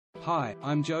Hi,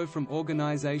 I'm Joe from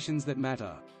Organizations That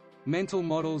Matter. Mental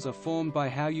models are formed by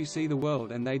how you see the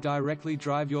world, and they directly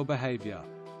drive your behavior.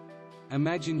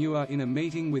 Imagine you are in a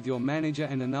meeting with your manager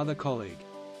and another colleague.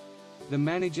 The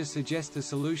manager suggests a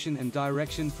solution and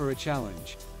direction for a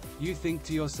challenge. You think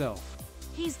to yourself,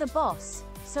 "He's the boss,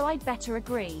 so I'd better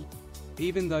agree."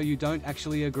 even though you don't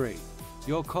actually agree.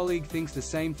 Your colleague thinks the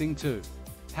same thing too.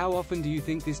 How often do you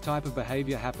think this type of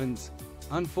behavior happens?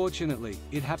 Unfortunately,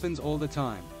 it happens all the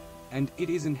time. And it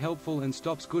isn't helpful and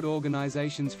stops good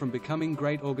organizations from becoming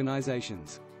great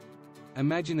organizations.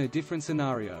 Imagine a different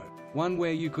scenario. One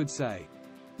where you could say,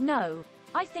 "No,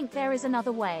 I think there is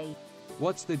another way."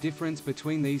 what's the difference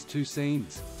between these two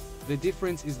scenes? The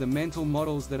difference is the mental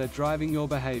models that are driving your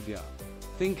behavior.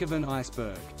 Think of an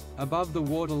iceberg. Above the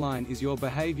waterline is your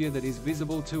behavior that is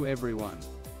visible to everyone.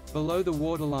 Below the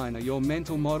waterline are your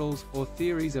mental models, or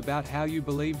theories about how you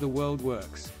believe the world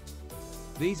works.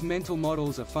 These mental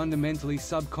models are fundamentally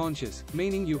subconscious,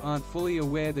 meaning you aren't fully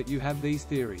aware that you have these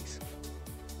theories.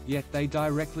 Yet they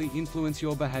directly influence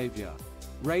your behavior.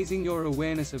 Raising your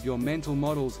awareness of your mental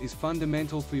models is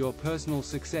fundamental for your personal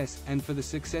success, and for the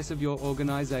success of your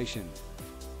organization.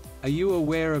 Are you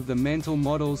aware of the mental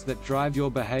models that drive your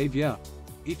behavior?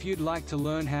 If you'd like to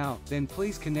learn how, then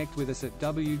please connect with us at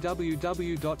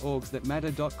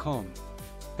www.orgsthatmatter.com.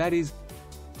 That is